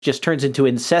just turns into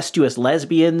incestuous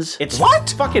lesbians. It's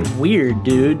what? Fucking weird,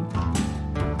 dude.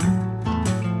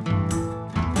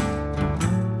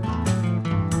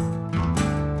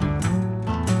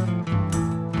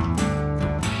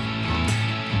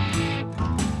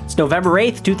 It's November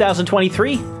 8th,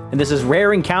 2023, and this is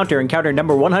Rare Encounter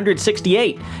number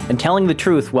 168, and telling the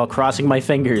truth while crossing my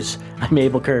fingers. I'm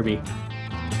Abel Kirby.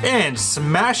 And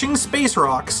smashing space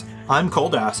rocks, I'm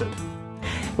Cold Acid.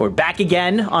 We're back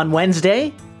again on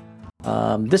Wednesday.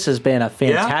 This has been a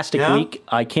fantastic week.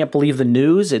 I can't believe the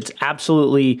news. It's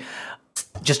absolutely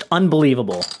just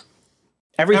unbelievable.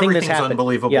 Everything's that's happened.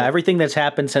 Unbelievable. Yeah, everything that's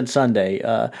happened since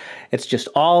Sunday. It's just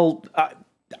all...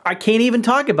 I can't even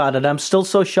talk about it. I'm still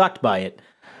so shocked by it.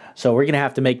 So we're going to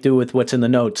have to make do with what's in the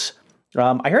notes.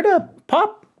 I heard a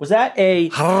pop. Was that a...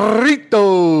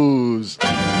 Jarritos!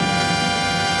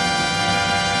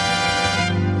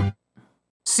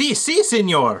 Si,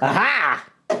 senor. Aha!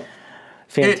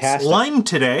 Fantastic. It's lime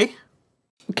today.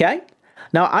 Okay.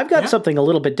 Now, I've got something a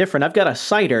little bit different. I've got a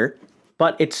cider,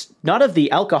 but it's not of the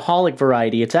alcoholic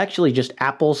variety. It's actually just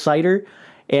apple cider.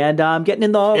 And I'm getting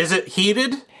in the... Is it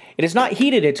heated? It is not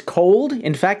heated. It's cold.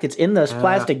 In fact, it's in this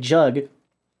plastic jug.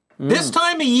 This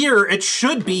time of year, it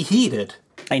should be heated.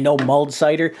 I know, mulled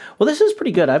cider. Well, this is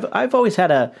pretty good. I've always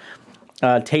had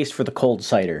a taste for the cold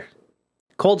cider.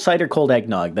 Cold cider, cold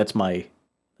eggnog. That's my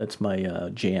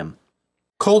jam.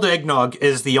 Cold eggnog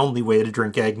is the only way to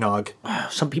drink eggnog.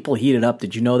 Some people heat it up.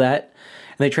 Did you know that?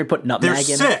 And they try to put nutmeg in it.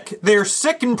 They're sick. They're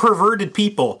sick and perverted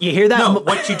people. You hear that? No,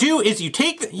 what you do is you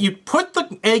put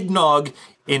the eggnog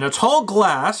in a tall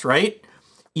glass, right?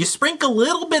 You sprinkle a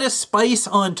little bit of spice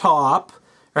on top,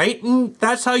 right? And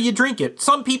that's how you drink it.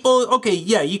 Some people,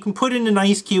 you can put in an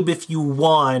ice cube if you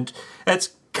want. That's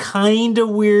kind of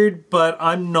weird, but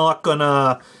I'm not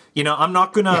gonna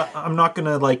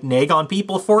like nag on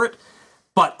people for it.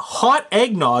 But hot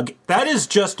eggnog, that is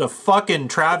just a fucking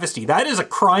travesty. That is a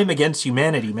crime against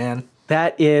humanity, man.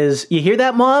 That is, you hear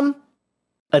that, Mom?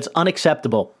 That's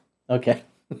unacceptable. Okay.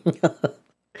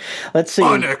 Let's see.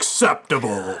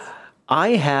 Unacceptable. I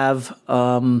have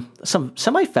some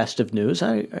semi-festive news.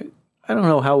 I don't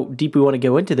know how deep we want to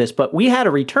go into this, but we had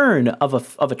a return of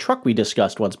a truck we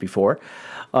discussed once before.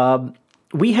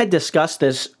 We had discussed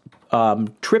this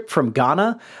trip from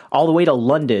Ghana all the way to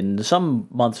London some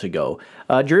months ago.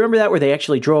 Do you remember that, where they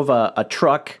actually drove a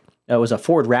truck? It was a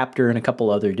Ford Raptor and a couple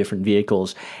other different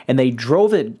vehicles, and they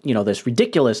drove it, this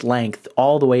ridiculous length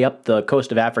all the way up the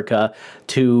coast of Africa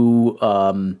to,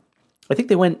 I think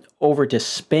they went over to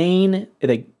Spain,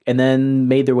 and then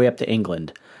made their way up to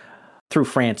England through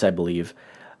France, I believe.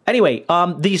 Anyway,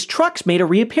 these trucks made a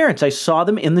reappearance. I saw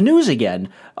them in the news again,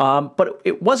 but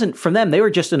it wasn't from them. They were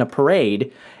just in a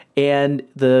parade, and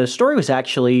the story was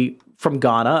actually from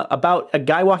Ghana about a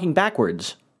guy walking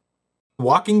backwards.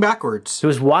 Walking backwards. He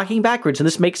was walking backwards, and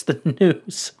this makes the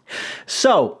news.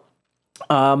 So,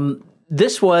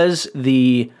 this was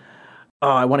the... Oh,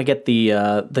 I want to get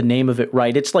the name of it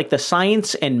right. It's like the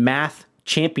Science and Math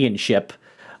Championship.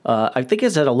 I think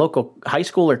it's at a local high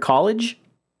school or college.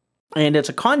 And it's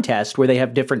a contest where they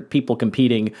have different people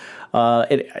competing.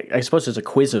 I suppose it's a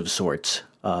quiz of sorts.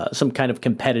 Some kind of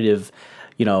competitive,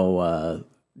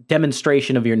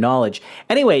 demonstration of your knowledge.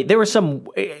 Anyway, there was some,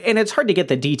 and it's hard to get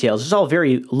the details. It's all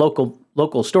very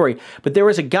local story. But there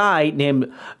was a guy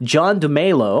named John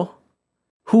DeMelo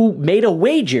who made a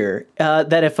wager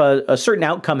that if a certain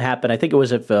outcome happened, I think it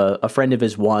was if a friend of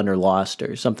his won or lost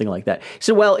or something like that. He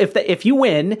said, well, if you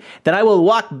win, then I will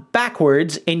walk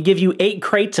backwards and give you 8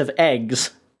 crates of eggs.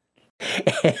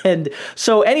 And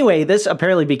so anyway, this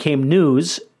apparently became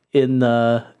news in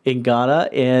Ghana,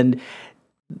 and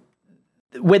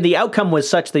when the outcome was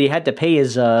such that he had to pay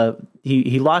his,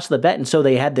 he lost the bet, and so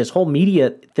they had this whole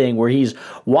media thing where he's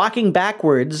walking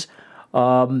backwards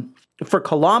for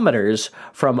kilometers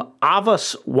from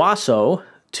Avaswaso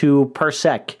to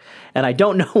Persek. And I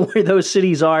don't know where those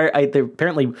cities are. They're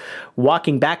apparently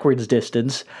walking backwards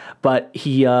distance, but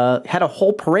he had a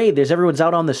whole parade. Everyone's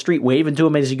out on the street waving to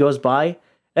him as he goes by.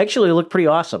 Actually, it looked pretty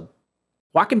awesome.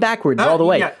 Walking backwards all the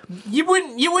way. Yeah. You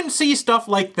wouldn't see stuff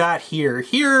like that here.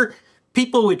 Here,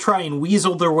 people would try and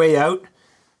weasel their way out.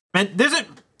 And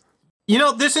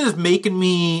this is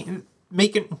making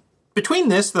between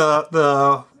this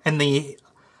and the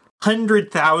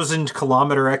 100,000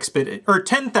 kilometer expedition or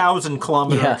 10,000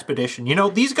 kilometer expedition.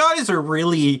 These guys are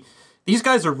really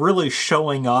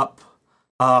showing up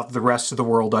the rest of the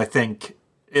world, I think,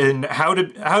 in how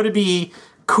to be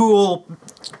cool,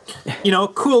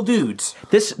 cool dudes.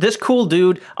 This cool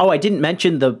dude. Oh, I didn't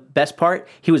mention the best part.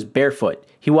 He was barefoot.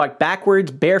 He walked backwards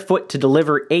barefoot to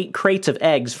deliver 8 crates of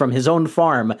eggs from his own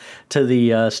farm to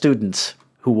the students.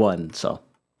 who won. So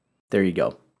there you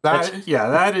go.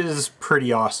 That is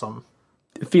pretty awesome.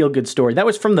 Feel good story. That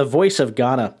was from the Voice of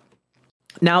Ghana.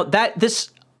 Now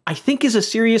this I think is a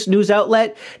serious news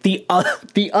outlet. The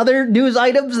other news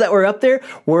items that were up there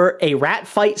were a rat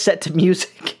fight set to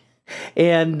music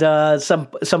and some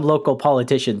local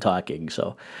politician talking.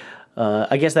 So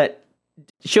I guess that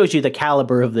shows you the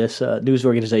caliber of this news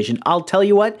organization. I'll tell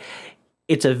you what,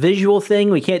 it's a visual thing.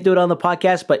 We can't do it on the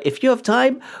podcast, but if you have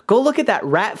time, go look at that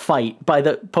rat fight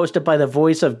posted by the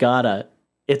Voice of Ghana.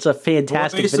 It's a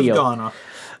fantastic video. Voice of Ghana.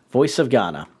 Voice of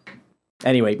Ghana.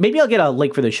 Anyway, maybe I'll get a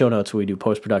link for the show notes when we do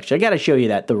post-production. I got to show you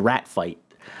the rat fight.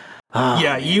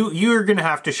 Yeah, you're going to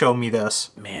have to show me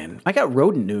this. Man, I got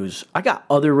rodent news. I got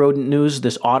other rodent news,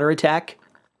 this otter attack.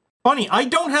 Funny, I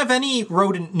don't have any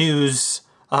rodent news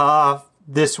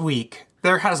this week.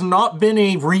 There has not been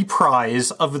a reprise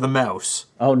of the mouse.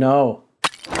 Oh, no.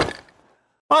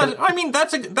 I mean,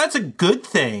 that's a good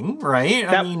thing, right?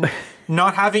 I mean,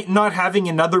 not having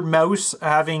another mouse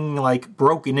having, like,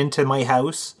 broken into my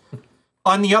house.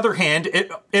 On the other hand,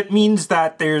 it means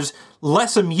that there's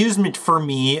less amusement for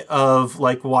me of,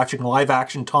 like, watching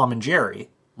live-action Tom and Jerry.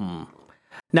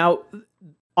 Now,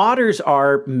 otters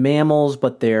are mammals,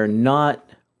 but they're not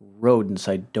rodents,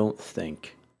 I don't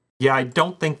think. Yeah, I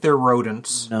don't think they're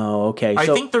rodents. No, okay. I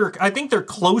think they're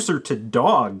closer to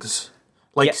dogs,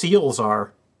 like seals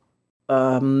are.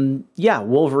 Yeah,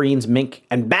 wolverines, mink,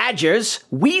 and badgers,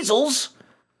 weasels.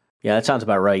 Yeah, that sounds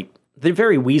about right. They're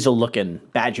very weasel-looking,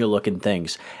 badger-looking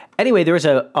things. Anyway, there was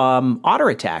a otter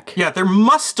attack. Yeah, they're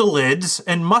mustelids,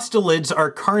 and mustelids are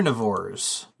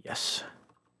carnivores. Yes.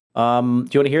 Do you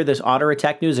want to hear this otter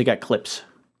attack news? I got clips.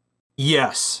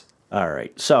 Yes. All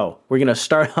right. So we're going to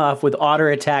start off with Otter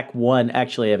Attack 1.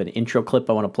 Actually, I have an intro clip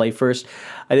I want to play first.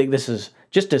 I think this is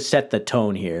just to set the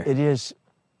tone here. It is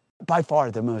by far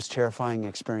the most terrifying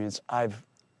experience I've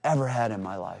ever had in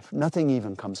my life. Nothing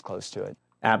even comes close to it.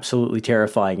 Absolutely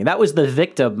terrifying. And that was the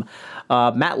victim,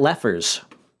 Matt Leffers,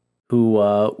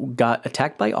 who got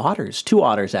attacked by otters. 2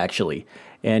 otters, actually.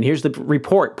 And here's the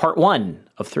report, part 1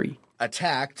 of 3.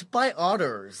 Attacked by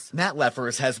otters. Matt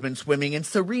Leffers has been swimming in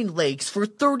serene lakes for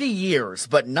 30 years,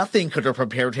 but nothing could have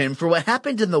prepared him for what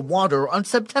happened in the water on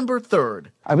September 3rd.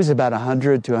 I was about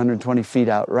 100 to 120 feet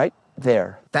out right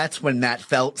there. That's when Matt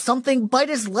felt something bite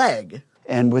his leg.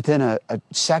 And within a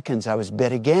seconds, I was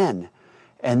bit again.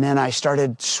 And then I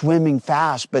started swimming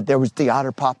fast, but the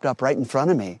otter popped up right in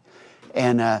front of me.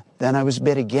 And then I was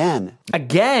bit again.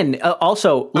 Again?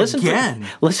 Also, listen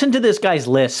to this guy's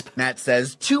lisp. Matt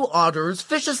says 2 otters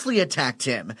viciously attacked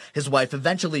him. His wife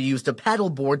eventually used a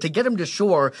paddleboard to get him to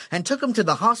shore and took him to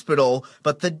the hospital,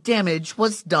 but the damage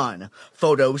was done.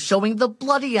 Photos showing the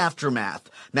bloody aftermath.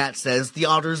 Matt says the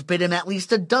otters bit him at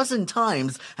least a dozen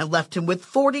times and left him with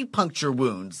 40 puncture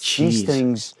wounds. Jeez. These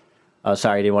things... Oh,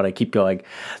 sorry, I didn't want to keep going.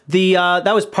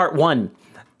 That was part 1.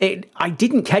 I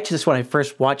didn't catch this when I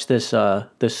first watched this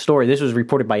story. This was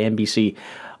reported by NBC.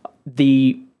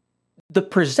 The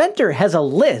presenter has a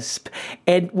lisp,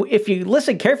 and if you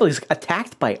listen carefully, he's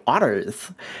attacked by otters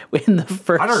in the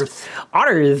first.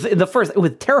 Otters in the first. It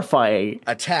was terrifying.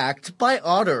 Attacked by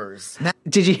otters.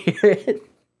 Did you hear it?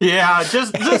 Yeah,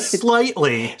 just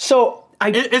slightly. So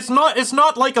it's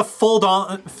not like a full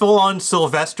on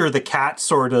Sylvester the Cat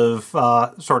sort of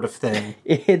thing.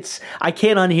 I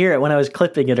can't unhear it when I was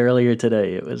clipping it earlier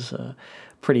today. It was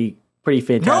pretty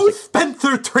fantastic. No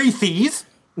Spencer Tracy's.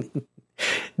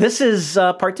 This is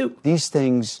part 2. These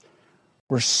things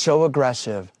were so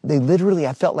aggressive.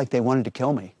 I felt like they wanted to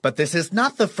kill me. But this is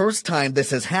not the first time this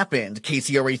has happened.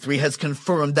 KCRA3 has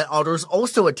confirmed that otters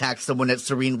also attacked someone at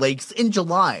Serene Lakes in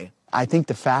July. I think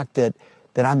the fact that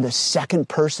I'm the second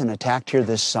person attacked here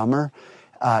this summer,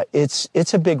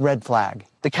 it's a big red flag.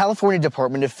 The California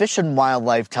Department of Fish and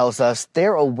Wildlife tells us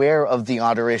they're aware of the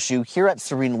otter issue here at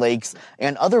Serene Lakes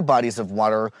and other bodies of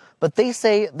water, but they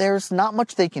say there's not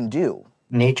much they can do.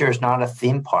 Nature is not a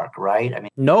theme park, right? I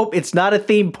mean, nope, it's not a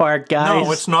theme park, guys.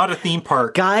 No, it's not a theme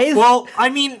park. Guys? Well, I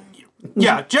mean,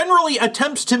 yeah, generally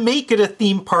attempts to make it a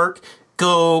theme park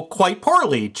go quite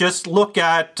poorly. Just look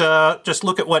at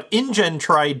what InGen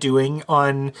tried doing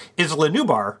on Isla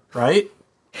Nublar, right?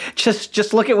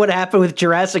 Just look at what happened with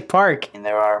Jurassic Park. And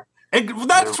there are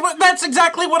that's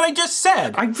exactly what I just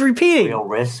said. I'm repeating. Real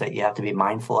risks that you have to be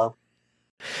mindful of.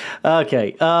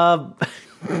 Okay.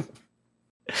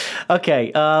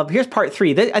 Okay. Here's part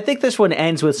 3. I think this one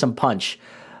ends with some punch.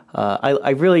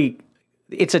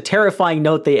 it's a terrifying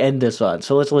note they end this on.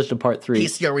 So let's listen to part 3.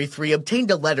 PCRE3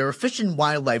 obtained a letter Fish and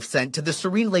Wildlife sent to the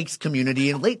Serene Lakes community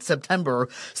in late September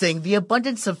saying the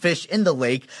abundance of fish in the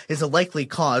lake is a likely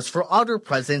cause for otter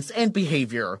presence and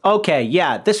behavior. Okay,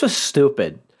 yeah, this was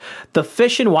stupid. The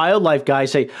Fish and Wildlife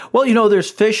guys say, well, you know,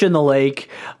 there's fish in the lake.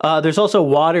 There's also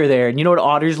water there. And you know what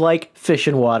otters like? Fish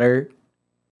and water.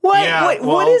 What? Yeah,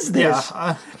 What is this?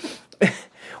 Yeah,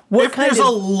 What if there's a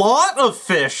lot of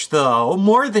fish, though,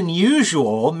 more than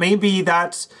usual, maybe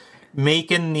that's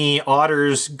making the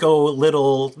otters go a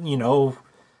little,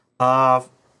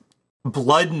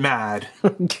 blood mad.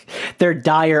 They're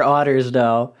dire otters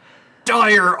now.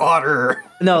 Dire otter.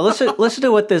 No, listen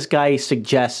to what this guy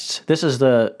suggests. This is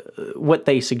what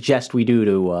they suggest we do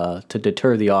to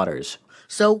deter the otters.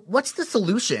 So, what's the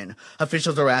solution?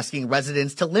 Officials are asking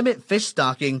residents to limit fish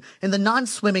stocking in the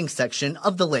non-swimming section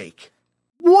of the lake.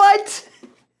 What?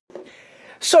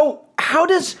 So how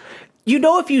does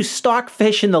if you stock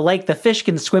fish in the lake, the fish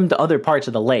can swim to other parts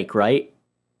of the lake, right?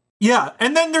 Yeah,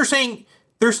 and then they're saying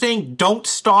don't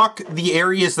stock the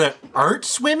areas that aren't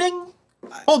swimming?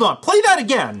 Hold on, play that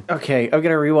again. Okay, I'm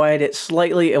gonna rewind it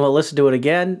slightly and we'll listen to it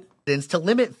again. To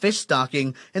limit fish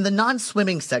stocking in the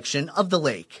non-swimming section of the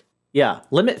lake. Yeah,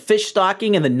 limit fish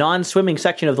stocking in the non-swimming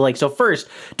section of the lake. So first,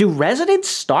 do residents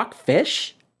stock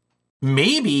fish?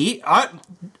 Maybe.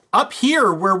 Up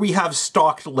here where we have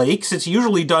stocked lakes, it's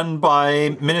usually done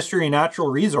by Ministry of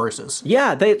Natural Resources.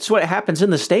 Yeah, that's what happens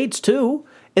in the States too.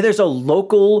 And there's a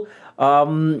local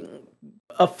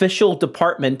official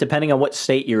department, depending on what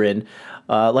state you're in,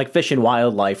 like Fish and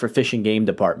Wildlife or Fish and Game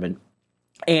Department.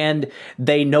 And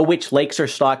they know which lakes are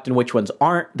stocked and which ones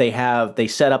aren't. They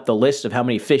set up the list of how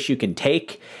many fish you can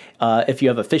take if you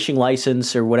have a fishing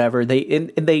license or whatever.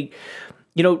 They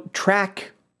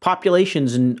track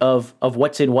populations of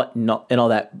what's in what and all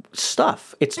that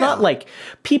stuff. It's not like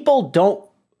people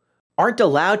aren't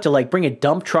allowed to like bring a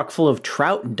dump truck full of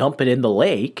trout and dump it in the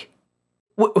lake.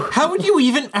 How would you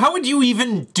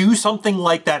even do something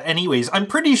like that anyways? I'm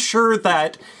pretty sure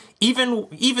that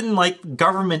even like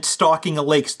government stocking of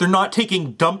lakes, they're not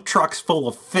taking dump trucks full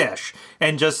of fish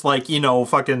and just like,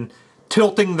 fucking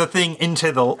tilting the thing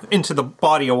into the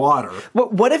body of water.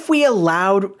 What if we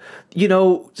allowed,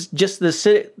 just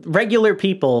the regular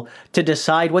people to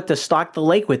decide what to stock the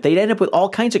lake with? They'd end up with all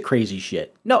kinds of crazy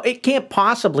shit. No, it can't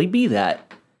possibly be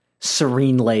that.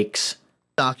 Serene Lakes.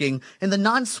 Stocking in the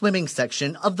non-swimming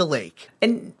section of the lake.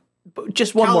 And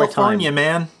just one more time. California,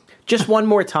 man. Just one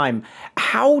more time.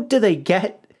 How do they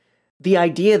get the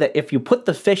idea that if you put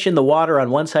the fish in the water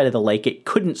on one side of the lake, it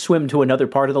couldn't swim to another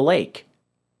part of the lake?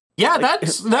 Yeah,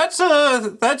 that's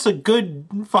a good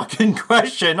fucking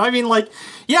question. I mean, like,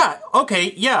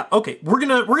 okay. We're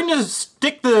gonna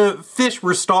stick the fish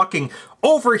we're stocking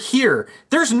over here.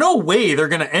 There's no way they're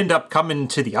gonna end up coming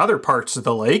to the other parts of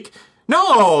the lake.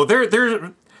 No,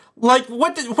 they're like,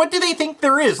 what do they think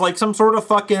there is? Like some sort of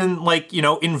fucking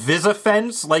Invisa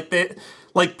fence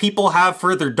like people have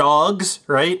for their dogs,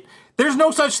 right? There's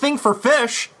no such thing for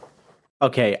fish.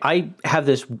 Okay, I have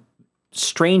this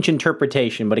strange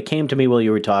interpretation, but it came to me while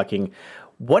you were talking.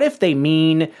 What if they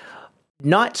mean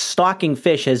not stocking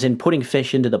fish as in putting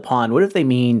fish into the pond? What if they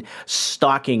mean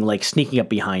stocking, like sneaking up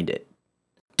behind it?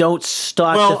 Don't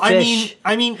stalk the fish.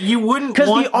 I mean, you wouldn't because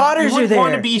the otters are there.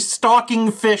 Want to be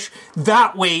stalking fish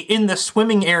that way in the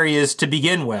swimming areas to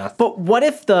begin with. But what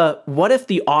if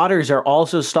the otters are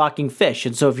also stalking fish?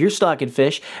 And so if you're stalking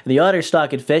fish and the otter's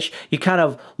stalking fish, you kind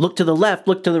of look to the left,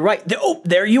 look to the right. Oh,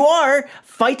 there you are.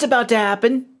 Fight's about to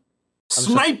happen.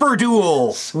 Sniper duel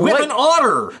with an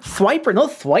otter. Swiper, no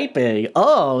swiping.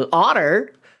 Oh,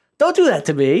 otter. Don't do that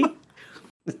to me.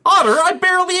 Otter, I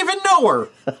barely even know her.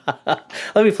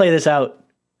 Let me play this out.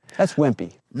 That's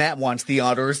wimpy. Matt wants the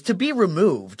otters to be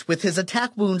removed. With his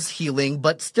attack wounds healing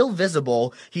but still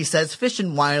visible, he says Fish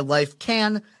and Wildlife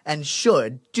can and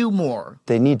should do more.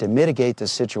 They need to mitigate the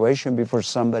situation before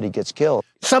somebody gets killed.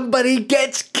 Somebody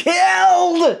gets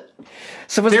killed!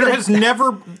 Has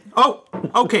never... Oh,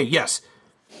 okay, yes.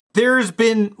 There's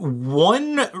been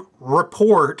one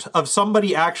report of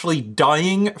somebody actually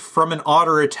dying from an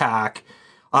otter attack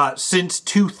since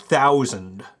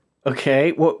 2000.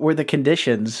 Okay, what were the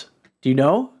conditions? Do you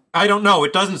know? I don't know.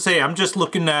 It doesn't say. I'm just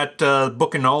looking at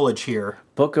Book of Knowledge here.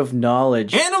 Book of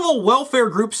Knowledge. Animal welfare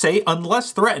groups say,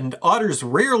 unless threatened, otters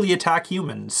rarely attack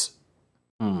humans.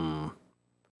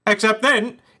 Except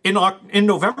then, in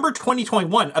November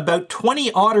 2021, about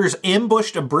 20 otters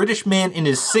ambushed a British man in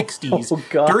his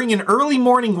 60s during an early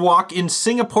morning walk in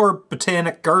Singapore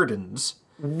Botanic Gardens.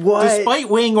 What? Despite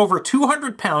weighing over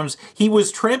 200 pounds, he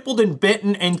was trampled and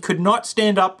bitten and could not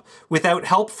stand up without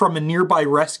help from a nearby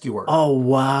rescuer. Oh,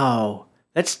 wow.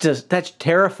 That's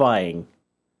terrifying.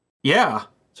 Yeah.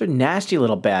 Those are nasty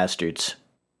little bastards.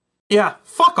 Yeah.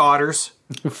 Fuck otters.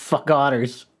 Fuck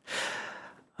otters.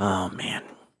 Oh man.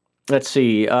 Let's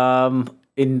see.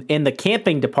 In the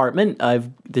camping department,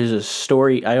 there's a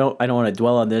story. I don't want to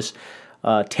dwell on this.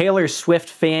 Taylor Swift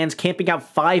fans camping out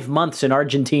 5 months in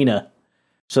Argentina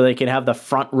so they can have the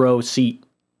front row seat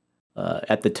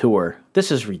at the tour. This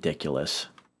is ridiculous.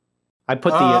 I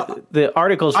put the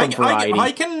articles from Variety.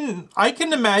 I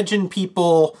can imagine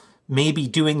people maybe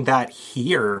doing that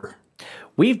here.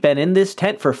 We've been in this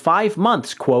tent for 5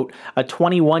 months, quote, a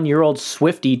 21-year-old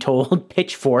Swiftie told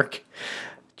Pitchfork.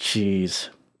 Jeez.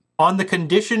 On the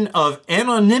condition of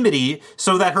anonymity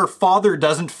so that her father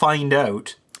doesn't find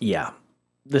out. Yeah,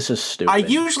 this is stupid. I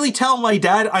usually tell my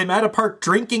dad I'm at a park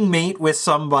drinking mate with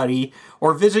somebody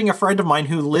or visiting a friend of mine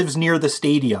who lives near the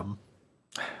stadium.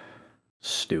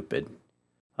 Stupid.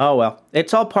 Oh, well,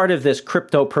 it's all part of this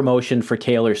crypto promotion for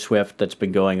Taylor Swift that's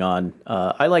been going on.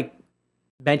 I like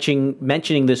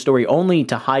mentioning this story only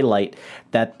to highlight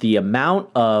that the amount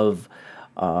of,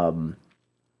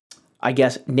 I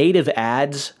guess, native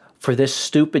ads for this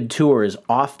stupid tour is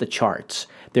off the charts.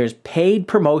 There's paid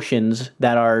promotions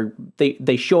that are,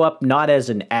 they show up not as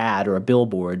an ad or a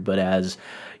billboard, but as,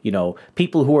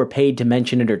 people who are paid to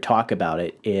mention it or talk about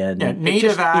it. And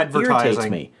native advertising. It irritates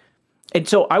me. And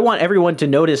so I want everyone to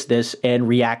notice this and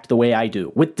react the way I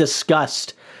do, with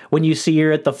disgust when you see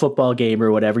her at the football game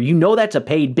or whatever. That's a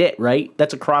paid bit, right?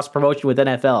 That's a cross promotion with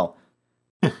NFL.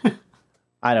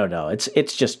 I don't know.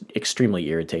 It's just extremely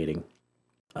irritating.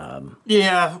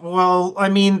 Yeah, well, I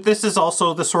mean, this is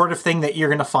also the sort of thing that you're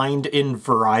going to find in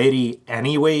Variety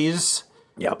anyways.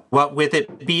 Yep. What with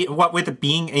it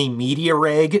being a media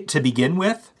rag to begin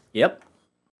with. Yep.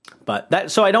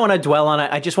 But so I don't want to dwell on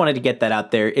it. I just wanted to get that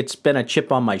out there. It's been a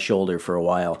chip on my shoulder for a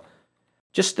while.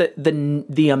 Just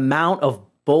the amount of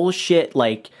bullshit,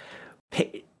 like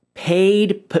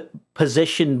paid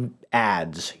position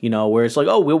ads, where it's like,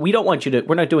 oh, we don't want you to,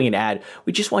 we're not doing an ad.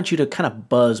 We just want you to kind of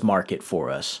buzz market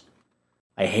for us.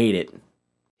 I hate it.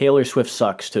 Taylor Swift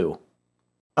sucks too.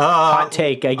 Hot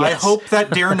take, I guess. I hope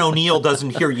that Darren O'Neill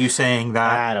doesn't hear you saying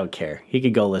that. I don't care. He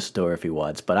could go listen to her if he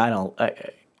wants, but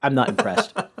I'm not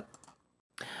impressed.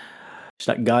 It's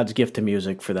not God's gift to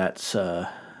music for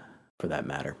that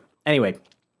matter. Anyway.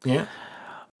 Yeah.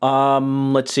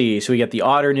 Let's see. So we got the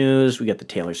Otter news. We got the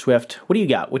Taylor Swift. What do you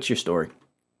got? What's your story?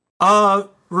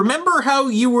 Remember how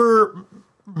you were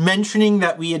mentioning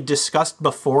that we had discussed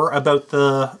before about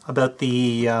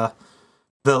the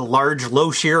large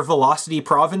low shear velocity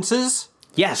provinces?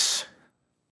 Yes.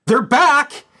 They're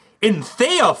back in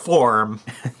Thea form.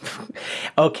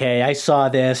 Okay, I saw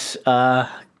this.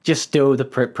 Just do the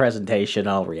presentation.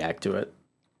 I'll react to it.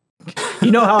 You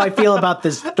know how I feel about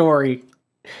this story.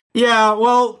 Yeah,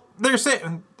 well, they're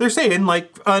saying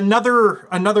like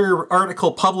another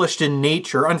article published in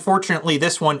Nature. Unfortunately,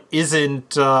 this one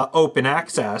isn't open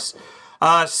access.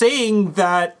 Saying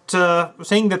that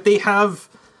they have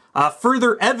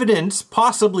further evidence,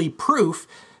 possibly proof,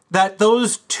 that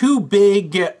those two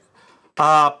big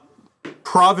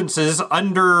provinces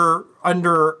under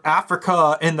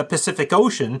Africa and the Pacific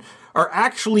Ocean are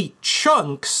actually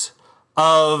chunks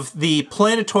of the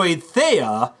planetoid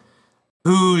Thea,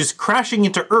 whose crashing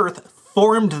into Earth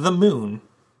formed the moon.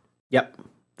 Yep.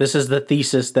 This is the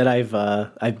thesis that I've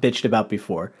bitched about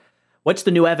before. What's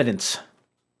the new evidence?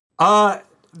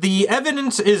 The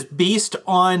evidence is based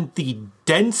on the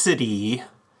density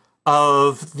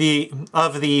of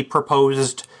the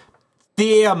proposed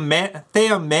Thea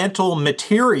mantle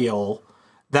material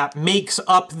that makes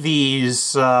up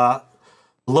these low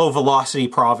velocity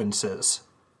provinces.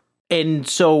 And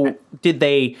so, did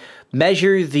they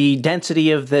measure the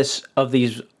density of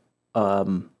the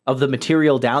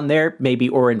material down there, maybe,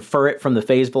 or infer it from the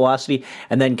phase take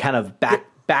and then kind of back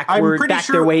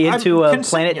their way into a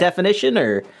planet definition,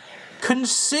 or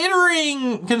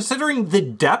considering the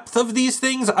depth of these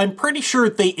things, I'm pretty sure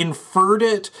they inferred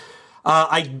it.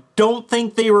 I don't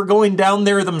think they were going down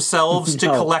there themselves to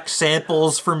collect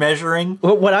samples for measuring.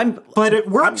 But it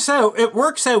works out. It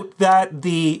works out that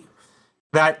the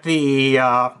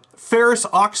ferrous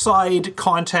oxide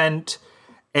content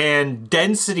and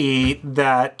density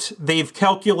that they've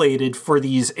calculated for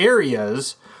these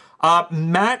areas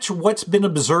match what's been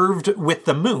observed with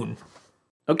the moon.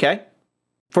 Okay.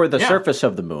 For the surface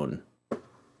of the moon.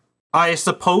 I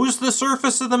suppose the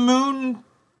surface of the moon,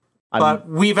 but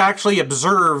we've actually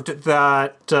observed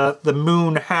that the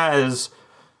moon has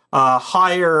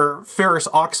higher ferrous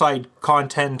oxide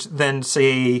content than,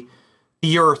 say,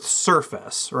 the Earth's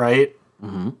surface, right?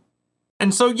 Mm-hmm.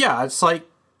 And so, yeah, it's like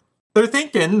they're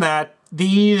thinking that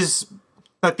these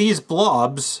these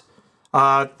blobs,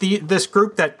 this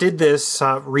group that did this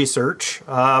research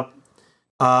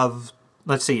of,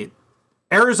 let's see,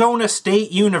 Arizona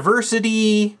State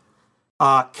University,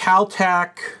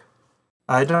 Caltech.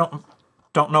 I don't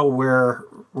know where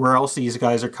else these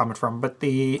guys are coming from, but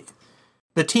the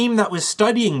team that was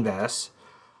studying this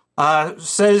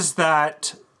says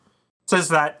that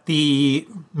the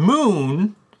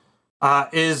moon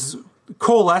is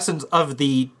coalescence of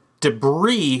the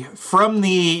debris from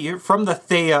the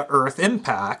Theia Earth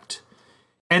impact,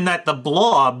 and that the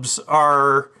blobs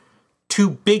are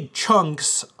two big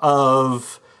chunks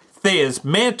of Theia's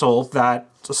mantle that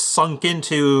sunk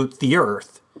into the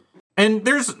Earth. And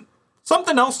there's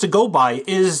something else to go by,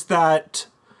 is that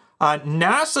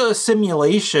NASA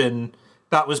simulation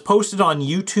that was posted on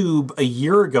YouTube a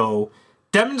year ago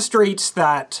demonstrates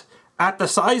that at the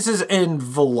sizes and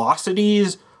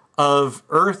velocities of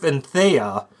Earth and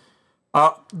Theia,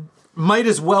 might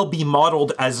as well be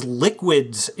modeled as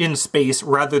liquids in space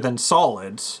rather than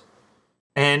solids.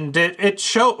 And it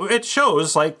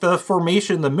shows, like, the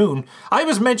formation of the moon. I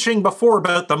was mentioning before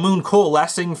about the moon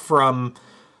coalescing from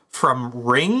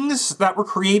rings that were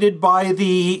created by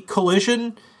the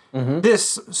collision. Mm-hmm.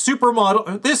 This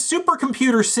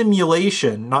supercomputer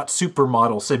simulation, not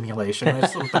supermodel simulation.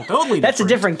 That's something totally different. That's a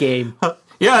different game.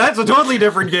 Yeah, that's a totally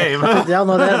different game.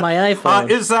 Download that on my iPhone.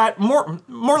 Is that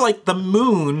more like the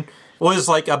moon was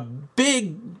like a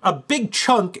big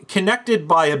chunk connected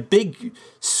by a big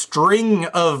string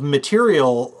of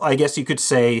material, I guess you could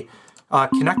say,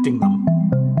 connecting them.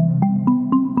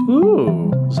 Ooh,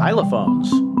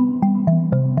 xylophones.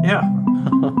 Yeah.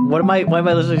 Why am I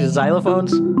listening to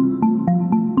xylophones?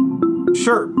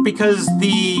 Sure, because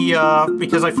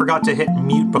I forgot to hit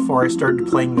mute before I started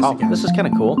playing this again. This is kind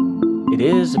of cool. It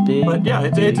is a big. But yeah,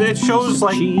 it shows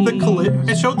like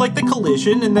it showed like the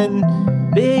collision, and then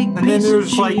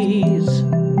there's like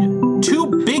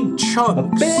two big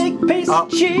chunks. A big piece of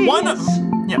cheese. One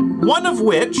of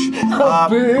which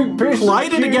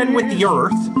collided again with the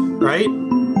Earth, right?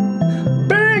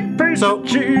 Big piece of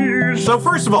cheese. So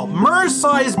first of all,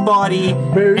 Murs-sized body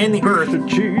and the Earth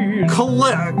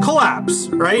collapse,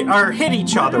 right? Or hit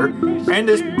each other, and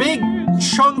this big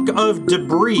chunk of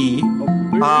debris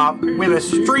with a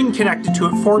string connected to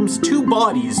it forms two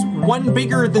bodies, one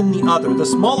bigger than the other. The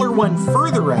smaller one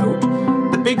further out,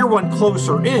 the bigger one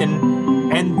closer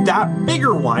in, and that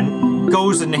bigger one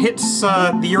goes and hits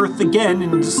the Earth again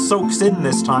and soaks in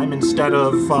this time instead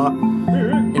of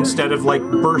like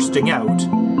bursting out.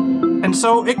 And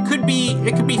so it could be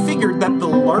figured that the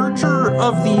larger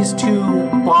of these two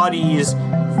bodies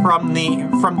from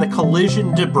the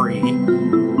collision debris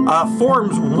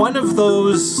forms one of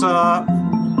those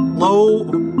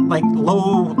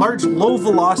large low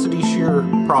velocity shear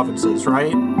provinces,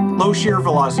 right? Low shear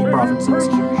velocity provinces.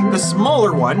 The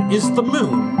smaller one is the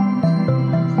moon.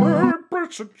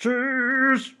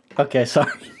 Okay,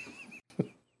 sorry.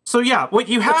 So yeah, what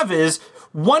you have is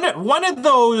one of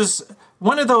those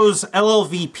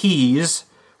LLVPs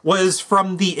was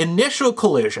from the initial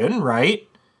collision, right?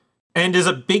 And is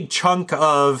a big chunk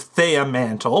of Theia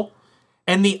mantle,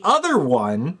 and the other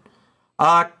one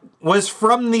was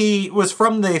from the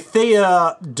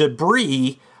Theia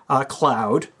debris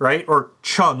cloud, right, or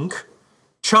chunks,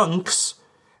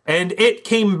 and it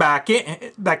came back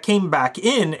in. That came back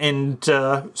in and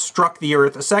struck the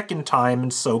Earth a second time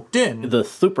and soaked in the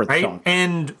super right? chunk,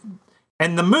 and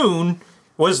the moon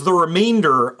was the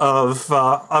remainder of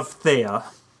Theia.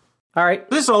 All right,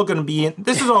 this is all going to be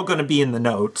in the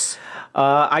notes.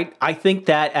 I think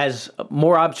that as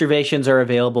more observations are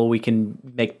available, we can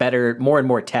make more and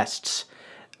more tests.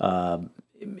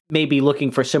 Maybe looking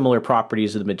for similar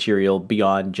properties of the material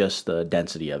beyond just the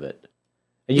density of it.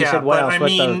 And you said what else? I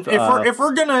mean, if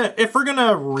we're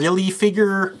gonna really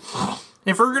figure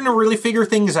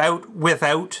things out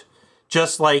without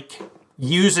just like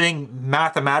using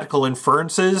mathematical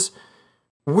inferences,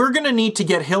 we're gonna need to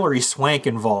get Hilary Swank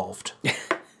involved.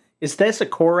 Is this a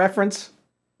core reference?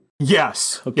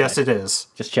 Yes. Okay. Yes, it is.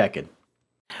 Just checking.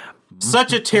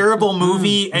 Such a terrible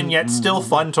movie, and yet still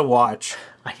fun to watch.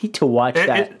 I need to watch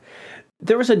that.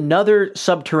 There was another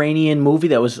subterranean movie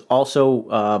that was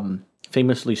also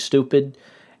famously stupid,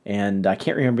 and I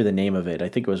can't remember the name of it. I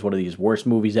think it was one of these worst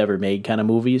movies ever made kind of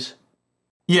movies.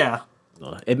 Yeah.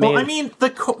 I mean,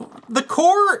 the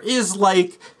core is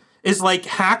like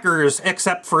Hackers,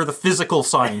 except for the physical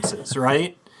sciences,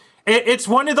 right? It's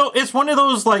one of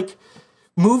those like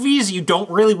movies you don't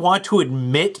really want to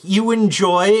admit you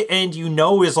enjoy, and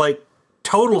is like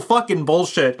total fucking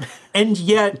bullshit, and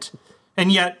yet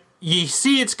you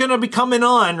see it's gonna be coming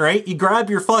on, right? You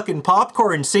grab your fucking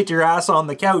popcorn and sit your ass on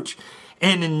the couch,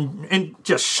 and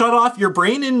just shut off your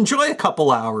brain and enjoy a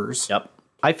couple hours. Yep.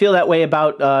 I feel that way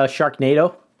about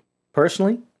Sharknado,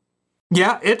 personally.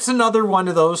 Yeah, it's another one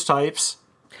of those types.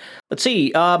 Let's see.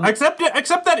 Except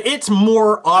that it's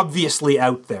more obviously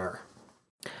out there.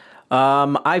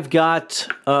 I've got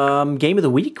Game of the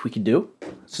Week we can do.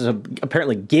 This is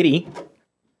apparently giddy.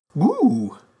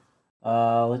 Ooh.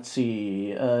 Let's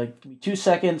see. Give me 2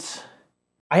 seconds.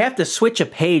 I have to switch a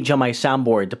page on my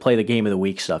soundboard to play the Game of the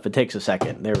Week stuff. It takes a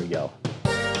second. There we go.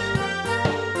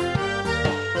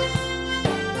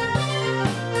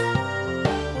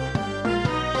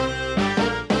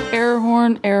 Air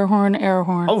horn, air horn, air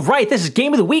horn. All right, this is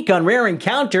Game of the Week on Rare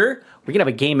Encounter. We're gonna have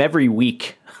a game every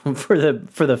week for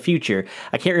the future.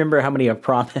 I can't remember how many I've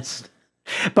promised,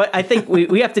 but I think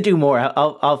we have to do more.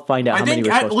 I'll find out how many we're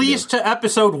supposed to do. I think at least to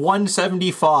episode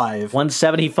 175.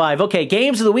 175. Okay,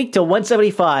 games of the week till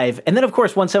 175, and then of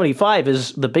course 175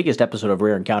 is the biggest episode of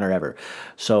Rare Encounter ever.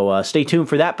 So stay tuned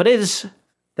for that. But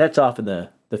that's off in the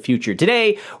future.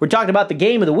 Today we're talking about the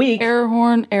game of the week. Air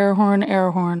horn, air horn,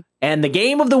 air horn. And the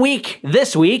game of the week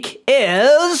this week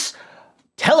is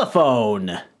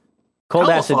Telephone. Cold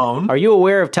Telephone? Acid, are you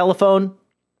aware of Telephone?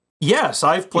 Yes,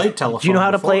 I've played Telephone. Do you know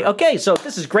how to before. play? Okay, so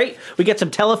this is great. We get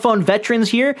some Telephone veterans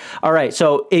here. All right,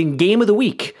 so in Game of the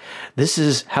Week, this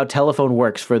is how Telephone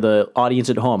works for the audience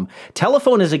at home.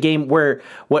 Telephone is a game where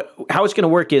how it's going to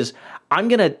work is I'm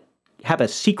going to have a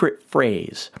secret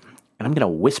phrase, and I'm going to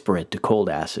whisper it to Cold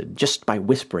Acid just by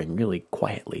whispering really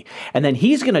quietly. And then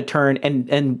he's going to turn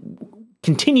and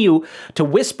continue to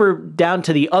whisper down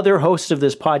to the other hosts of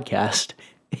this podcast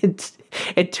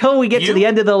until we get to the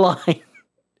end of the line.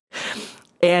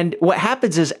 And what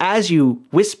happens is as you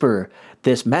whisper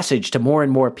this message to more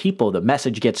and more people, the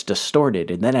message gets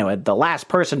distorted. And then the last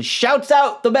person shouts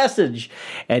out the message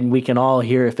and we can all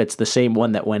hear if it's the same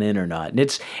one that went in or not. And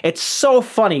it's so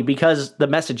funny because the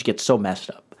message gets so messed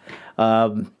up.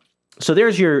 So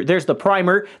there's the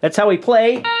primer. That's how we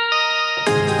play.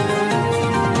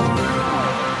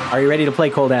 Are you ready to play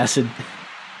Cold Acid?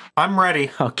 I'm ready.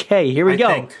 Okay, here we go.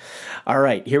 think. All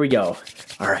right, here we go.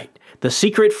 All right. The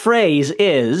secret phrase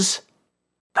is,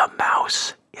 the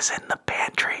mouse is in the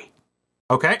pantry.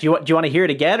 Okay. Do you want to hear it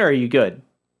again, or are you good?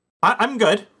 I'm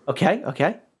good. Okay.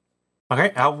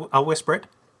 Okay, I'll whisper it.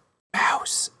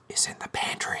 Mouse is in the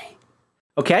pantry.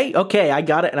 Okay, I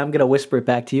got it, and I'm going to whisper it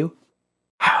back to you.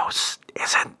 House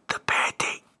is in the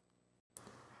panty.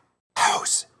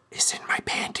 House is in my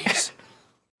panties.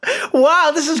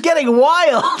 Wow, this is getting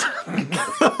wild. All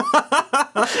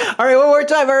right,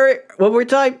 one more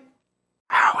time.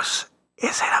 House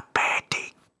is in a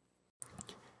panty.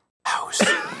 House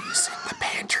is in the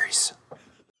pantries.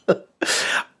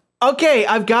 Okay,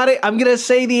 I've got it. I'm going to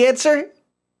say the answer.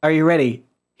 Are you ready?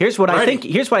 Here's what I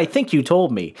think you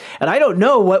told me. And I don't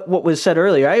know what was said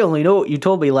earlier. I only know what you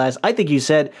told me last. I think you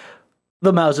said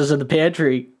the mouse is in the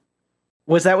pantry.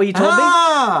 Was that what you told me?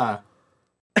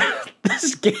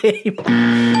 This game.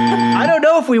 I don't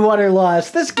know if we won or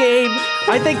lost. This game,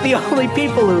 I think the only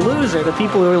people who lose are the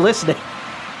people who are listening.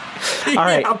 All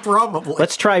right. Yeah, probably.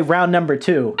 Let's try round number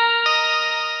 2.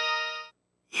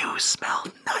 You smell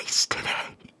nice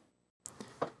today.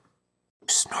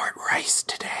 Snort rice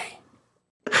today.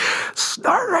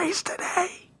 Snort rice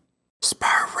today.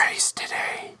 Spar rice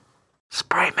today.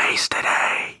 Spray mace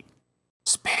today.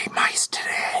 Spay mice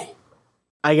today.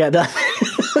 I got nothing.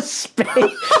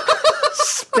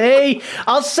 Spay.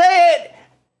 I'll say it.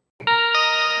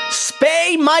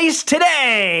 Spay mice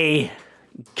today.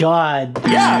 God.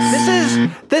 Yes.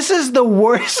 This is the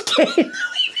worst game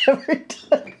we've ever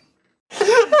done.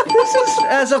 This is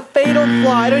as a fatal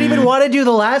flaw. I don't even want to do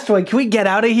the last one. Can we get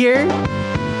out of here?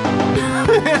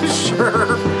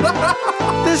 Sure.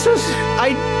 This was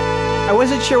I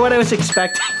wasn't sure what I was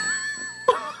expecting.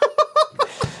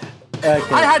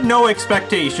 Okay. I had no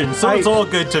expectations, so it's all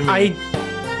good to me.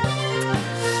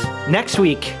 Next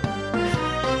week,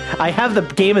 I have the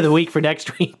game of the week for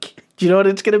next week. Do you know what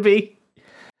it's going to be?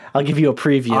 I'll give you a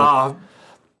preview.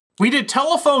 We did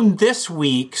Telephone this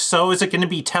week, so is it going to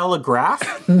be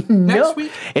Telegraph next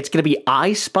week? It's going to be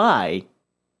I Spy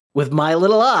with my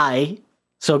little eye.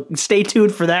 So stay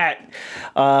tuned for that.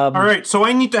 All right, so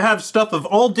I need to have stuff of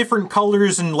all different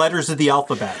colors and letters of the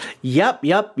alphabet. Yep.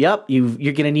 You're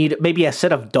going to need maybe a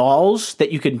set of dolls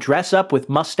that you can dress up with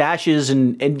mustaches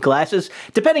and glasses,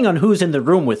 depending on who's in the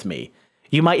room with me.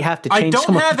 You might have to change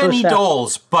some of those. I don't have any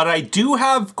dolls, but I do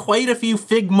have quite a few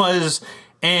Figmas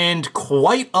and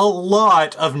quite a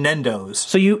lot of Nendos.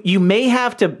 So you may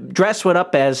have to dress one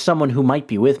up as someone who might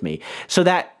be with me, so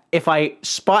that if I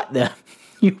spot them,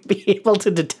 you'd be able to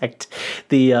detect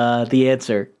the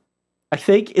answer. I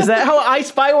think. Is that how I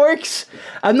Spy works?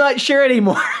 I'm not sure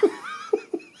anymore.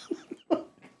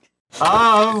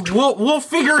 We'll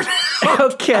figure it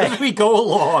out Okay. as we go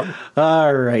along.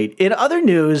 All right. In other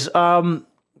news, I'm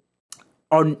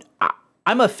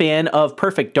a fan of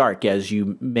Perfect Dark, as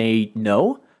you may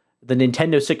know, the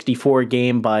Nintendo 64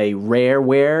 game by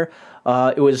Rareware.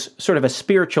 It was sort of a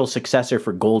spiritual successor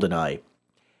for GoldenEye.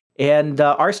 And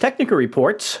Ars Technica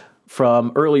reports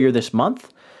from earlier this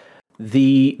month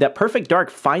that Perfect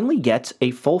Dark finally gets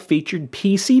a full-featured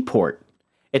PC port.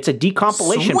 It's a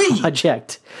decompilation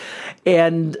project.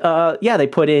 And they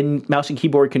put in mouse and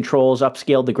keyboard controls,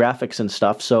 upscaled the graphics and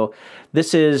stuff. So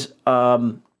this is,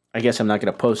 I guess I'm not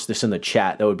going to post this in the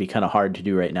chat. That would be kind of hard to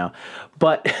do right now.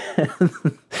 But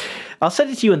I'll send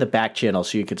it to you in the back channel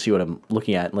so you can see what I'm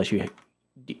looking at. Unless do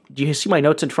you see my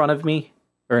notes in front of me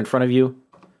or in front of you?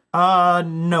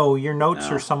 No, your notes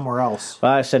are somewhere else.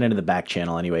 Well, I sent it in the back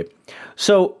channel anyway.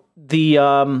 So the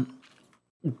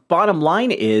bottom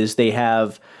line is they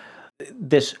have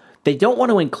this. They don't want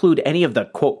to include any of the,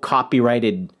 quote,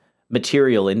 copyrighted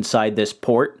material inside this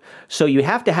port. So you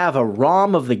have to have a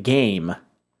ROM of the game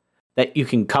that you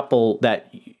can couple,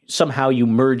 that somehow you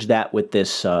merge that with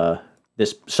this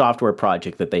this software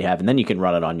project that they have, and then you can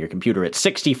run it on your computer at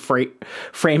 60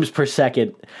 frames per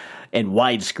second and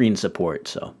widescreen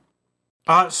support.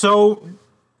 So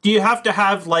do you have to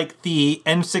have, like, the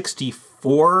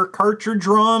N64 cartridge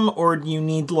ROM, or do you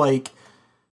need, like,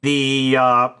 the...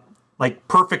 like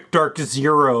Perfect Dark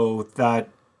Zero that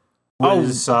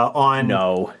was on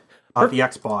the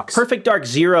Xbox. Perfect Dark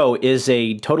Zero is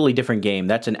a totally different game.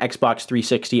 That's an Xbox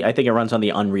 360. I think it runs on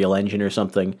the Unreal Engine or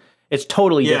something. It's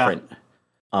totally different.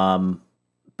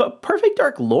 But Perfect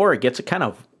Dark lore gets kind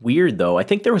of weird, though. I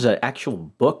think there was an actual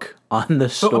book on the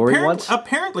story once.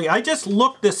 Apparently, I just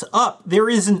looked this up. There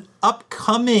is an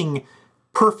upcoming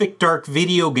Perfect Dark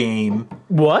video game.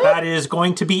 What? That is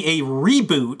going to be a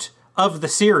reboot of the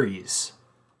series.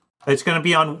 It's going to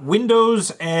be on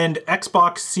Windows and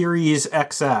Xbox Series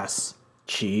XS.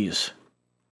 Jeez.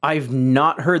 I've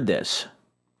not heard this.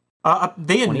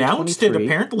 They announced it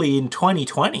apparently in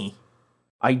 2020.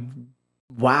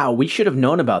 Wow, we should have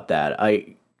known about that.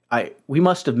 We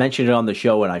must have mentioned it on the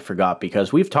show and I forgot,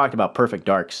 because we've talked about Perfect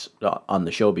Darks on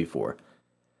the show before.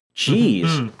 Jeez.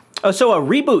 Mm-hmm. Oh, so a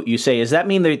reboot, you say? Does that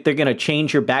mean they're going to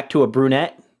change her back to a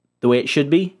brunette the way it should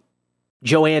be?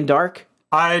 Joanne Dark?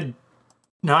 I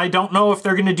don't know if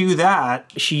they're going to do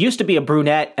that. She used to be a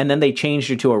brunette, and then they changed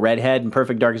her to a redhead in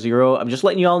Perfect Dark Zero. I'm just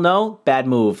letting you all know. Bad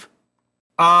move.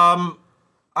 No, I'm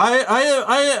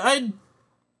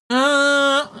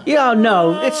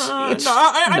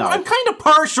kind of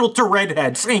partial to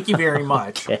redheads. Thank you very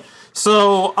much. Okay.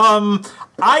 So,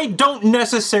 I don't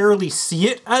necessarily see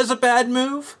it as a bad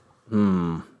move.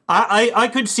 I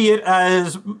could see it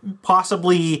as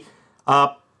possibly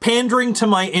pandering to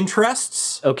my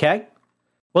interests. Okay.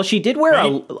 Well, she did wear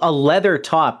a leather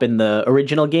top in the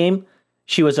original game.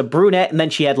 She was a brunette, and then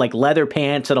she had like leather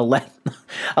pants and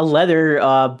a leather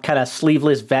kind of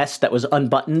sleeveless vest that was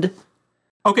unbuttoned.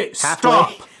 Okay,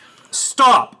 halfway.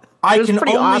 Stop. I can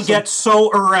only awesome. get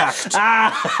so erect.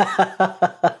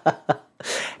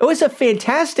 It was a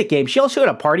fantastic game. She also had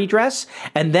a party dress,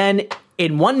 and then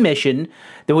in one mission,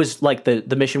 there was like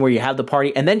the mission where you have the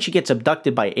party, and then she gets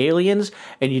abducted by aliens,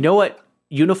 and you know what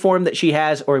uniform that she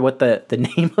has, or what the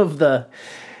name of the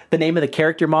name of the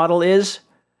character model is?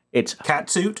 It's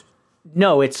Catsuit?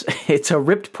 No, it's a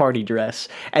ripped party dress.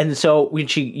 And so when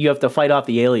you have to fight off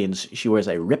the aliens, she wears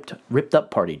a ripped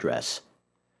up party dress.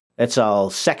 That's all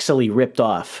sexily ripped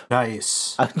off.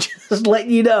 Nice. I'm just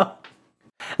letting you know.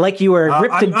 Like you were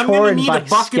ripped and torn by I'm gonna need a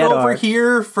bucket Skedar. over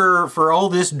here for all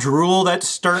this drool that's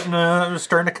starting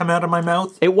to come out of my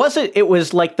mouth. It wasn't. It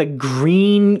was like the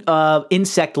green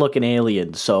insect-looking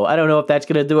aliens. So I don't know if that's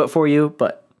gonna do it for you,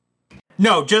 but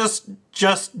no, just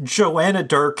Joanna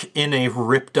Dark in a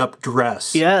ripped up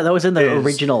dress. Yeah, that was in the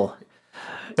original.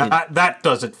 That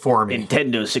does it for me.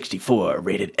 Nintendo 64,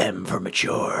 rated M for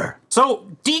mature. So,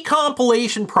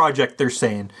 decompilation project, they're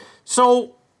saying.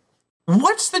 So,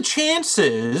 what's the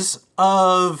chances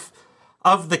of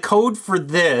the code for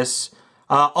this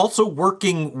also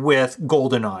working with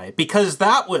GoldenEye? Because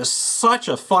that was such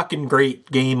a fucking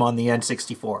great game on the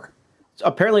N64.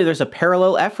 Apparently, there's a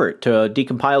parallel effort to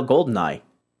decompile GoldenEye.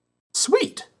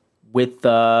 Sweet. With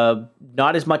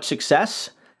not as much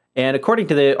success. And according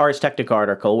to the Ars Technica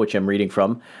article, which I'm reading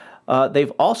from,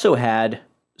 they've also had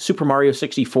Super Mario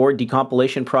 64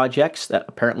 decompilation projects that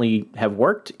apparently have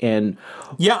worked. And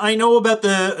yeah, I know about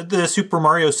the Super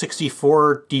Mario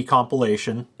 64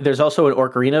 decompilation. There's also an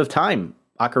Ocarina of Time.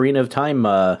 Ocarina.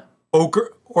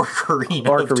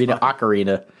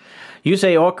 You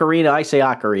say ocarina, I say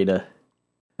ocarina.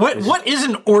 What is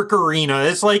an ocarina?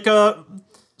 It's like a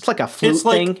flute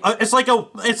thing. It's like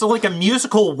a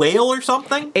musical whale or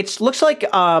something. It looks like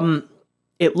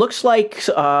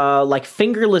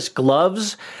fingerless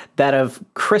gloves that have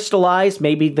crystallized.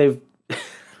 Maybe they've.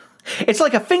 It's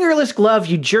like a fingerless glove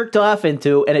you jerked off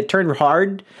into, and it turned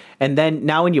hard, and then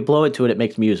now when you blow into it, it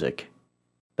makes music.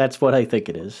 That's what I think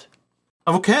it is.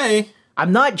 Okay.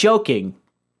 I'm not joking.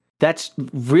 That's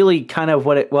really kind of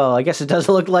what it. Well, I guess it does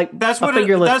look like that's what an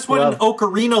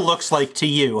ocarina looks like to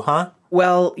you, huh?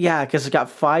 Well, yeah, because it's got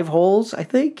 5 holes, I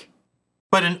think.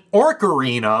 But an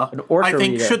ocarina, I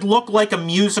think, should look like a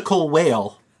musical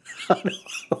whale.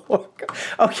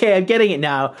 Okay, I'm getting it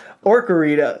now.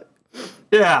 Ocarina.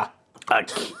 Yeah.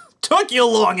 Took you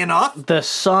long enough. The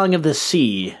Song of the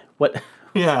Sea. What?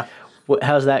 Yeah.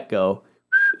 How's that go?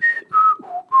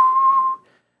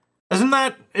 Isn't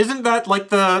that like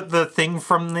the thing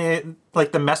from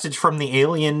the message from the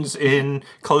aliens in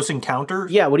Close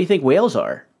Encounters? Yeah, what do you think whales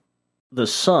are? The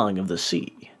Song of the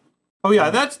Sea. Oh yeah,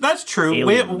 that's true.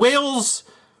 Whales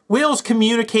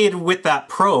communicated with that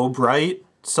probe, right?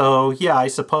 So yeah, I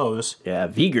suppose. Yeah,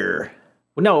 Viger.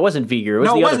 Well, no, it wasn't Viger.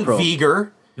 It wasn't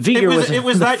Viger. Viger was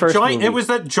that giant. movie. It was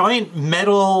that giant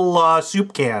metal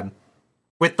soup can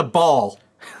with the ball.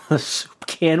 The soup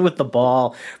can with the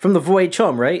ball from the Voyage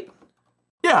Home, right?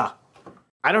 Yeah.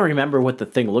 I don't remember what the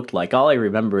thing looked like. All I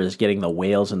remember is getting the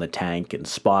whales in the tank and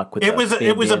Spock with it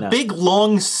was a big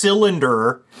long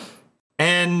cylinder,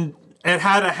 and it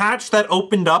had a hatch that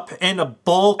opened up, and a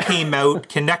ball came out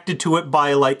connected to it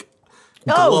by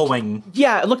glowing.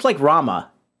 Yeah, it looked like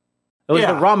Rama. It was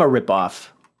the Rama ripoff.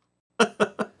 Did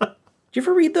you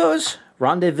ever read those?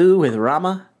 Rendezvous with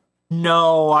Rama?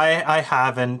 No, I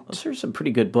haven't. Those are some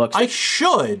pretty good books. I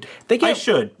should,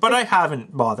 but I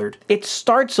haven't bothered. It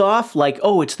starts off like,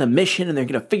 oh, it's the mission, and they're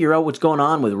going to figure out what's going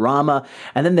on with Rama,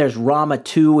 and then there's Rama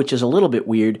 2, which is a little bit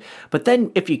weird. But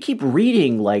then if you keep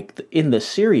reading, like, in the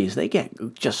series, they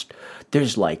get just,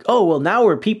 there's like, oh, well, now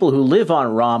we're people who live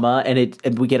on Rama,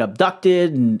 and we get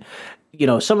abducted, and, you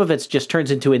know, some of it just turns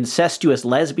into incestuous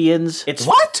lesbians. It's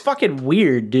fucking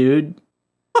weird, dude.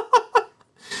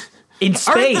 In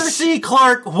space. Arthur C.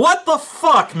 Clarke, what the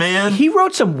fuck, man? He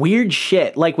wrote some weird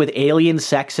shit, like with alien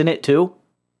sex in it, too.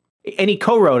 And he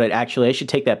co-wrote it, actually. I should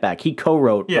take that back. He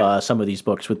co-wrote some of these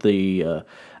books with the...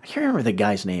 I can't remember the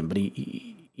guy's name, but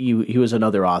he was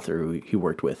another author who he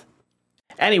worked with.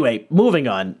 Anyway, moving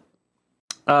on.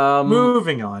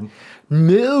 Moving on.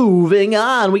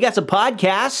 We got some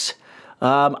podcasts.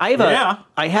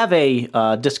 I have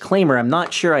a disclaimer. I'm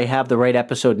not sure I have the right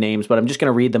episode names, but I'm just going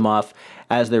to read them off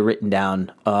as they're written down.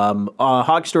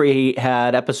 Hog Story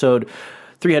had episode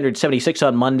 376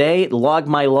 on Monday. Log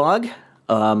My Log.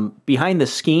 Behind the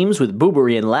Schemes with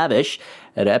Boobery and Lavish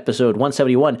at episode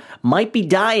 171. Might Be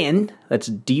Dyin'. That's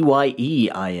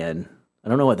Dyein. I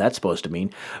don't know what that's supposed to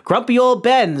mean. Grumpy Old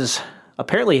Ben's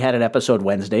apparently had an episode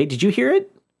Wednesday. Did you hear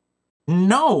it?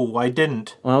 No, I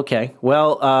didn't. Okay.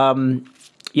 Well,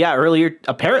 earlier,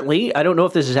 apparently, I don't know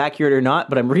if this is accurate or not,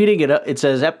 but I'm reading it. It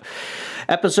says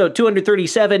episode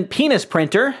 237, Penis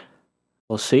Printer.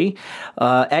 We'll see.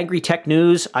 Angry Tech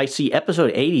News. I see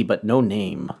episode 80, but no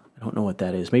name. I don't know what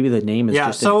that is. Maybe the name is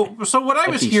just so what I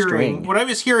was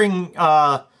hearing,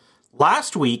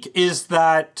 last week is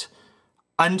that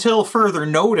until further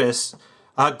notice,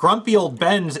 Grumpy Old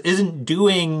Ben's isn't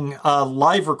doing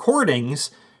live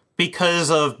recordings because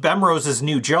of Bemrose's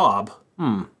new job.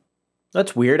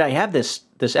 That's weird. I have this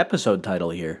episode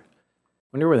title here.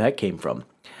 Wonder where that came from.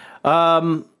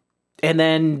 And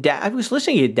then I was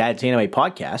listening to Dad's Anime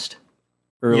Podcast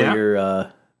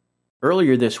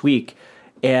earlier this week,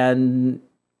 and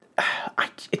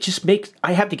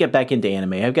I have to get back into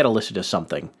anime. I've got to listen to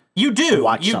something. You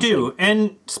do.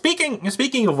 And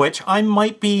speaking of which, I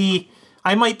might be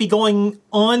going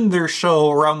on their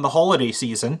show around the holiday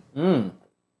season.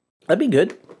 That'd be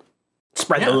good.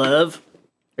 Spread the love.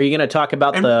 Are you going to talk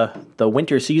about the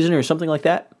winter season or something like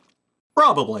that?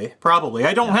 Probably.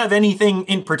 I don't have anything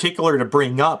in particular to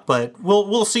bring up, but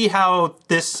we'll see how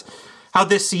this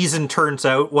season turns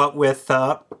out. What with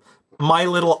My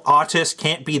Little Autist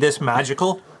Can't Be This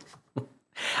Magical.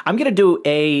 I'm going to do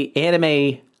a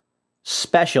anime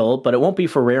special, but it won't be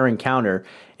for Rare Encounter.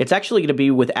 It's actually going to be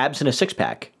with Abs in a Six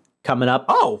Pack. Coming up.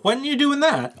 Oh, when are you doing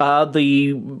that?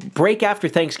 The break after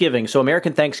Thanksgiving. So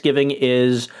American Thanksgiving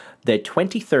is the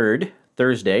 23rd,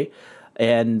 Thursday,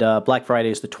 and Black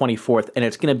Friday is the 24th, and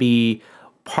it's going to be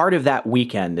part of that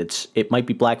weekend. It might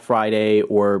be Black Friday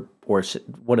or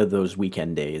one of those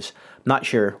weekend days. Not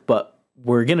sure, but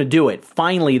we're going to do it.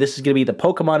 Finally, this is going to be the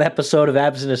Pokemon episode of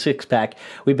Abs in a Six Pack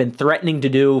we've been threatening to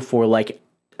do for like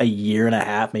a year and a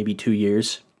half, maybe 2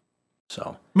 years.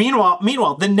 So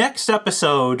Meanwhile, the next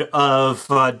episode of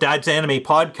Dad's Anime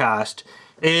Podcast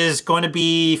is going to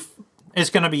be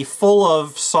full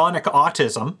of Sonic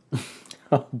autism.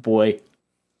 Oh boy.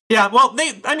 Yeah, well,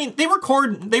 they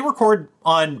record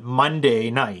on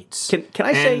Monday nights. Can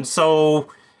I say?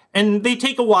 And they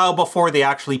take a while before they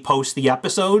actually post the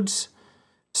episodes.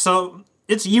 So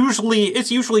it's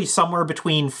usually somewhere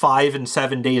between 5 and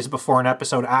 7 days before an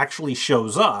episode actually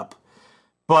shows up.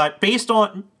 But based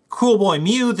on Cool Boy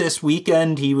Mew this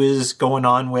weekend, he was going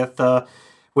on with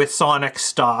Sonic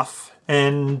stuff,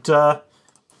 and so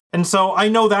I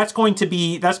know that's going to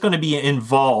be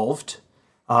involved.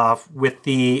 With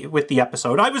the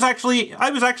episode, I was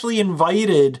actually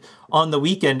invited on the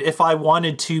weekend if I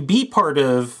wanted to be part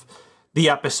of the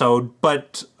episode,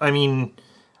 but I mean,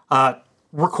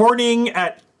 recording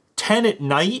at 10 at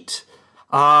night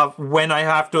when I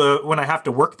have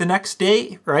to work the next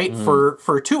day, right? For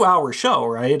a 2-hour show,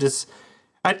 right?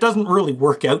 That doesn't really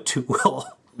work out too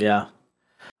well. Yeah.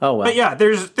 Oh well. But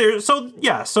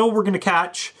yeah, so we're gonna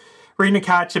catch. We're going to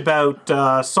catch about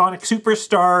Sonic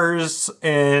Superstars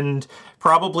and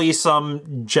probably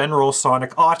some general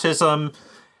Sonic autism.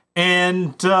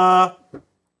 And, of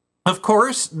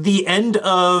course, the end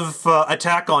of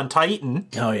Attack on Titan.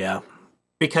 Oh, yeah.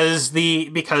 Because the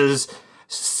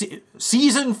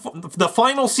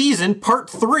final season, part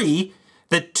 3,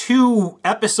 the 2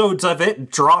 episodes of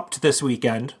it dropped this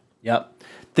weekend. Yep.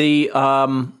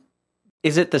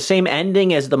 Is it the same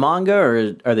ending as the manga,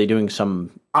 or are they doing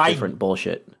some different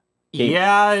bullshit?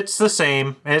 Yeah, it's the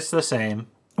same.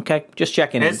 Okay, just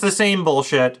checking in. It's the same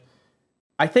bullshit.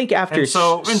 I think after 6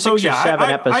 or 7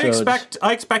 episodes,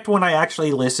 I expect when I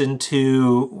actually listen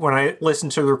to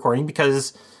the recording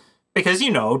because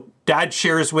Dad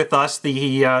shares with us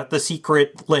the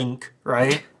secret link,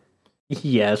 right?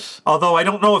 Yes. Although I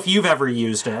don't know if you've ever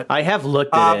used it. I have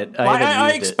looked at it.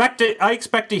 I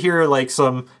expect to hear like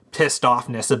some pissed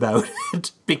offness about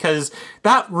it because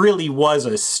that really was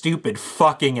a stupid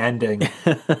fucking ending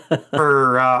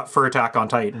for Attack on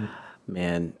Titan.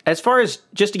 Man, as far as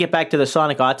just to get back to the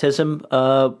Sonic autism,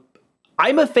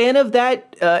 I'm a fan of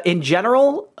that in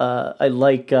general. I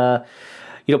like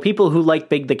people who like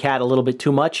Big the Cat a little bit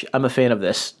too much. I'm a fan of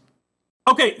this.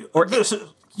 Okay,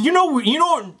 you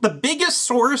know the biggest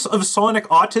source of Sonic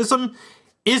autism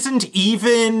isn't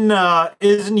even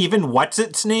what's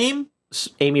its name?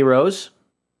 Amy Rose?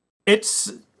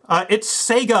 It's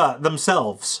Sega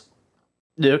themselves.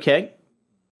 Okay.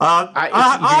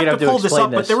 I have to pull this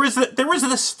up, but there was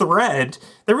this thread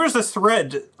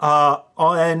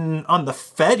on the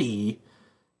Fetty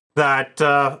that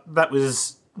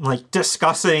was like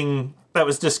discussing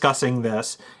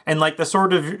this, and like the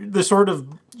sort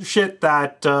of shit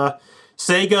that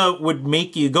Sega would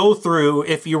make you go through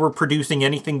if you were producing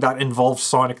anything that involves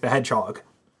Sonic the Hedgehog.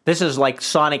 This is like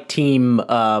Sonic Team,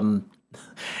 the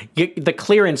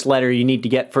clearance letter you need to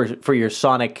get for your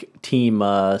Sonic Team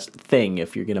thing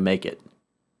if you're going to make it.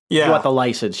 Yeah. You want the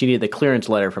license, you need the clearance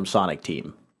letter from Sonic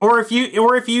Team. Or if you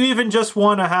even just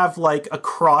want to have like a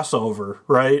crossover,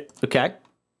 right? Okay.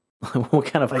 What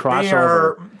kind of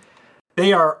crossover?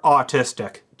 They are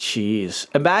autistic. Jeez.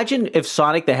 Imagine if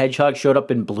Sonic the Hedgehog showed up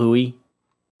in Bluey.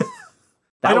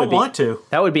 I don't want to.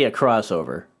 That would be a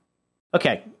crossover.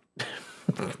 Okay.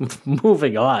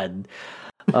 Moving on.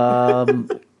 I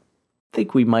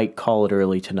think we might call it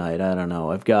early tonight. I don't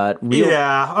know. I've got we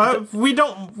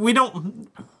don't.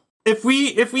 If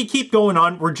we keep going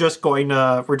on, we're just going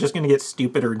to get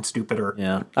stupider and stupider.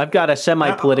 Yeah, I've got a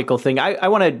semi-political thing. I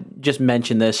want to just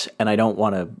mention this, and I don't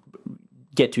want to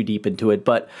get too deep into it.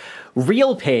 But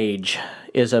RealPage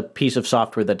is a piece of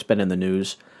software that's been in the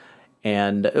news,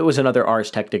 and it was another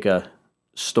Ars Technica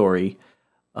story.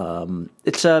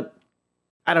 It's a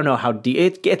I don't know how deep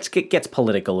it gets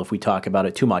political if we talk about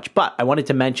it too much, but I wanted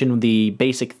to mention the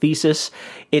basic thesis.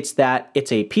 It's that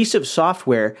it's a piece of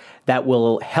software that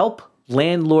will help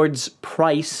landlords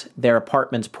price their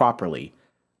apartments properly,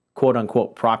 quote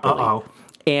unquote properly. Uh-oh.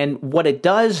 And what it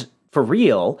does for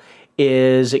real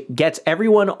is it gets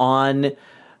everyone on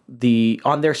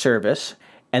their service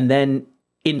and then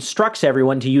instructs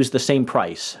everyone to use the same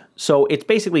price. So it's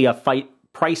basically a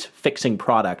price fixing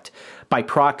product by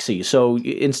proxy. So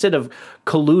instead of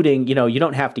colluding, you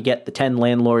don't have to get the 10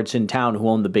 landlords in town who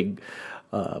own the big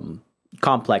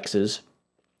complexes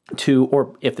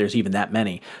or if there's even that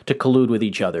many, to collude with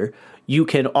each other. You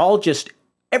can all just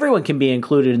everyone can be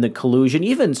included in the collusion,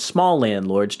 even small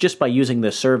landlords, just by using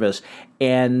this service.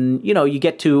 And, you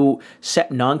get to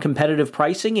set non-competitive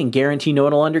pricing and guarantee no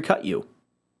one will undercut you.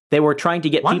 They were trying to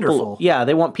get Wonderful. people,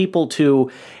 they want people to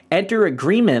enter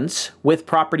agreements with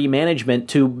property management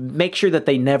to make sure that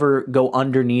they never go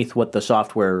underneath what the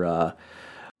software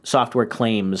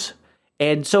claims.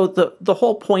 And so the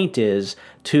whole point is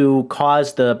to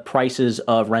cause the prices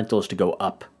of rentals to go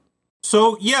up.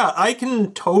 So yeah, I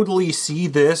can totally see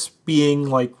this being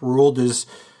like ruled as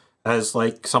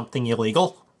like something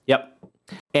illegal. Yep.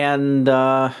 And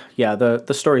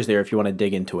the story's there if you want to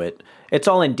dig into it. It's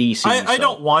all in DC. I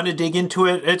don't want to dig into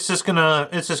it. It's just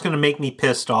gonna make me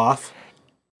pissed off.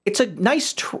 It's a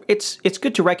nice. It's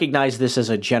good to recognize this as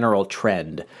a general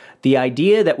trend. The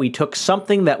idea that we took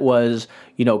something that was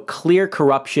clear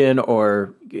corruption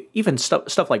or even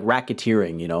stuff like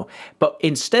racketeering, but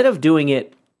instead of doing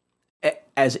it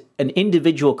as an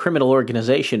individual criminal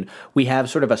organization, we have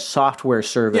sort of a software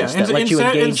service that lets you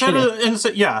engage in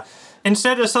it.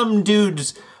 Instead of some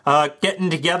dudes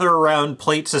getting together around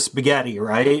plates of spaghetti,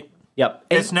 right? Yep.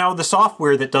 It's now the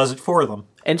software that does it for them.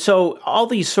 And so all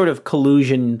these sort of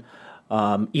collusion,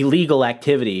 illegal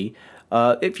activity,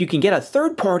 if you can get a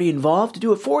third party involved to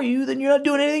do it for you, then you're not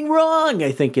doing anything wrong,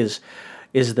 I think is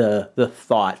the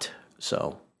thought.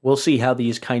 So we'll see how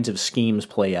these kinds of schemes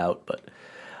play out. But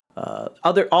Sam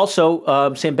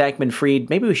Bankman-Fried,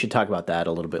 maybe we should talk about that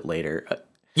a little bit later.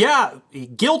 Yeah,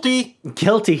 guilty.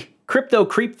 Guilty. Crypto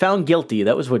creep found guilty.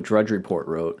 That was what Drudge Report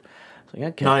wrote. So, yeah,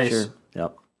 okay, nice. Sure.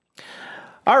 Yep.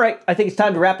 All right, I think it's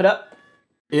time to wrap it up.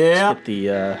 Yeah. Let's get the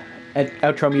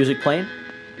outro music playing.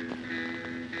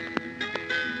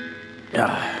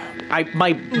 I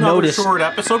might notice short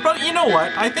episode, but you know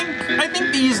what? I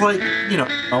think these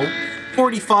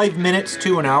 45 minutes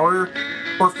to an hour,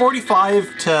 or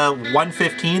 45 to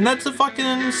 115. That's a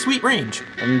fucking sweet range.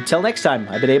 Until next time,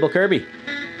 I've been Abel Kirby.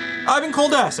 I've been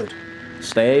Cold Acid.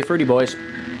 Stay fruity, boys.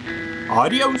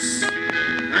 Adios.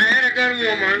 I had a good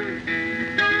woman,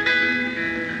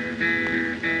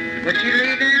 but she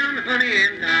lay down, honey,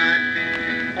 and died.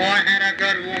 Oh, I had a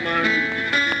good woman,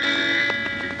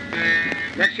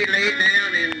 but she lay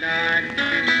down and died.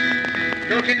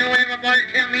 Don't you know everybody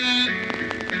tell me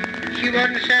she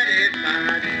wasn't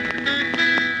satisfied?